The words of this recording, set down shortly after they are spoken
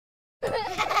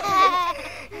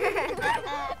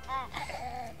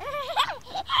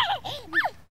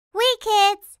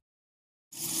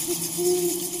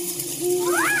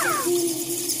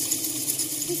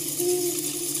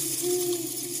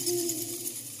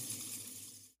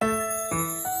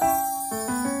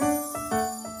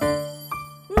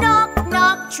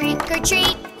trick or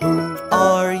treat. Who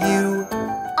are you?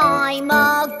 I'm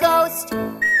a ghost.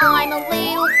 I'm a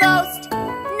little ghost.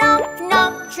 Knock,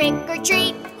 knock, trick or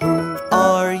treat. Who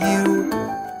are you?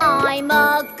 I'm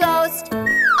a ghost.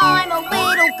 I'm a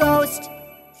little ghost.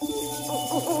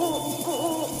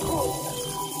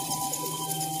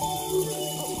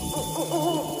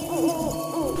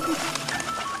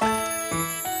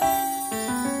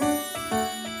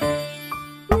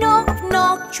 Knock,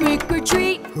 knock, trick or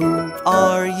treat. Who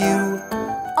are you?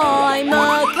 I'm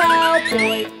a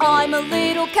cowboy. I'm a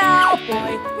little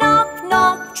cowboy. Knock,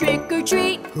 knock, trick or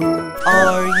treat. Who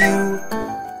are you?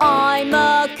 I'm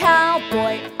a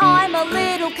cowboy. I'm a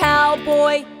little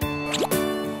cowboy.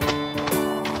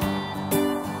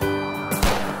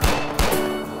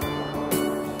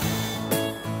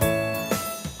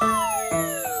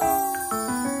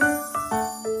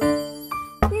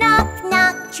 Knock,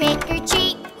 knock, trick or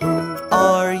treat. Who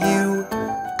are you?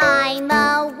 I'm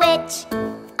a witch.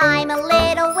 I'm a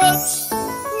little witch.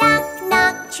 Knock,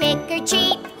 knock, trick or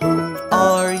treat. Who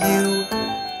are you?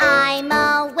 I'm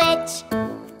a witch.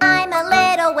 I'm a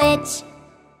little witch.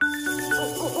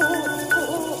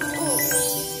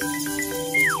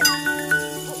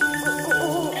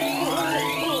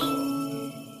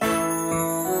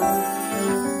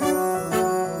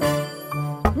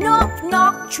 Knock,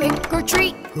 knock, trick or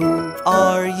treat. Who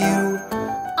are you?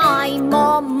 I'm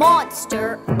a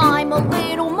monster. I'm a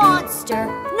little monster.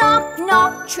 Knock,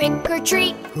 knock, trick or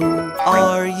treat. Who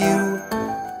are you?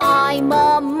 I'm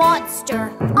a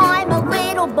monster. I'm a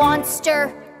little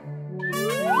monster.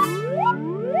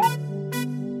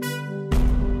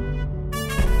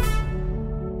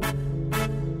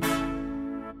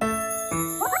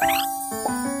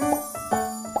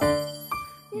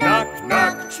 Knock,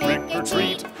 knock, trick or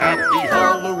treat. Happy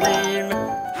Halloween.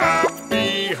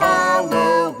 Happy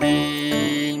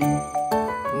Halloween.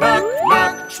 Knock,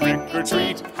 knock, trick or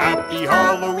treat. Happy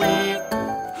Halloween.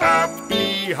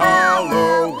 Happy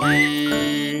Halloween.